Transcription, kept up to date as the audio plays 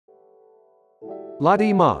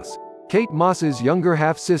Lottie Moss, Kate Moss's younger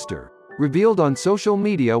half-sister, revealed on social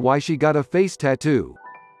media why she got a face tattoo.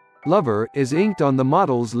 Lover is inked on the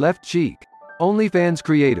model's left cheek. OnlyFans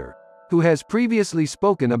creator, who has previously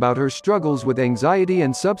spoken about her struggles with anxiety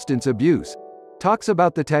and substance abuse, talks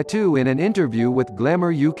about the tattoo in an interview with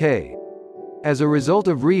Glamour UK. As a result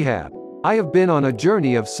of rehab, I have been on a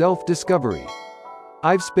journey of self-discovery.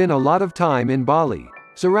 I've spent a lot of time in Bali,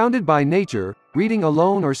 surrounded by nature, reading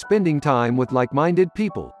alone or spending time with like-minded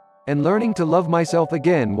people, and learning to love myself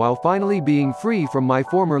again while finally being free from my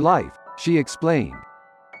former life, she explained.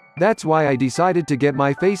 That's why I decided to get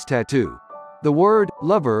my face tattoo. The word,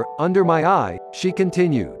 lover, under my eye, she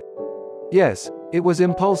continued. Yes, it was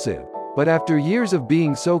impulsive, but after years of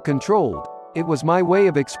being so controlled, it was my way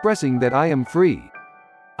of expressing that I am free.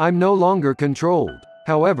 I'm no longer controlled.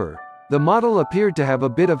 However, the model appeared to have a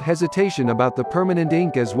bit of hesitation about the permanent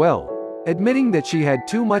ink as well, admitting that she had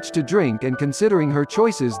too much to drink and considering her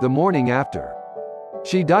choices the morning after.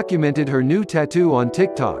 She documented her new tattoo on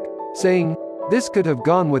TikTok, saying, "This could have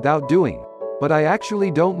gone without doing, but I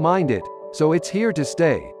actually don't mind it, so it's here to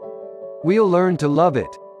stay. We'll learn to love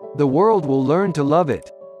it. The world will learn to love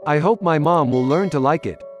it. I hope my mom will learn to like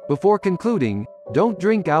it," before concluding, "Don't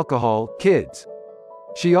drink alcohol, kids."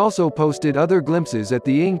 She also posted other glimpses at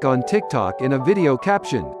the ink on TikTok in a video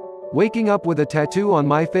captioned, "Waking up with a tattoo on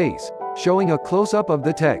my face," showing a close-up of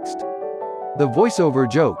the text. The voiceover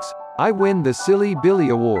jokes, "I win the Silly Billy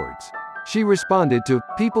Awards." She responded to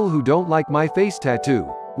 "people who don't like my face tattoo"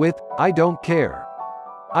 with, "I don't care.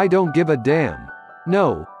 I don't give a damn.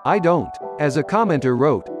 No, I don't." As a commenter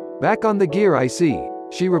wrote, "Back on the gear I see,"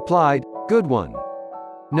 she replied, "Good one.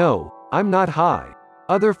 No, I'm not high."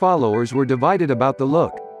 Other followers were divided about the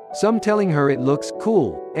look, some telling her it looks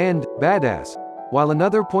cool and badass, while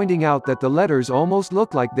another pointing out that the letters almost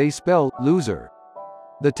look like they spell loser.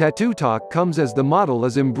 The tattoo talk comes as the model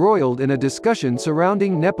is embroiled in a discussion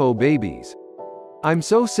surrounding Nepo babies. "I'm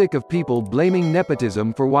so sick of people blaming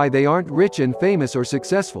nepotism for why they aren't rich and famous or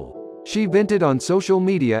successful," she vented on social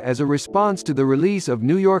media as a response to the release of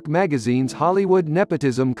New York Magazine's Hollywood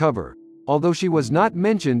nepotism cover, although she was not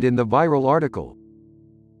mentioned in the viral article.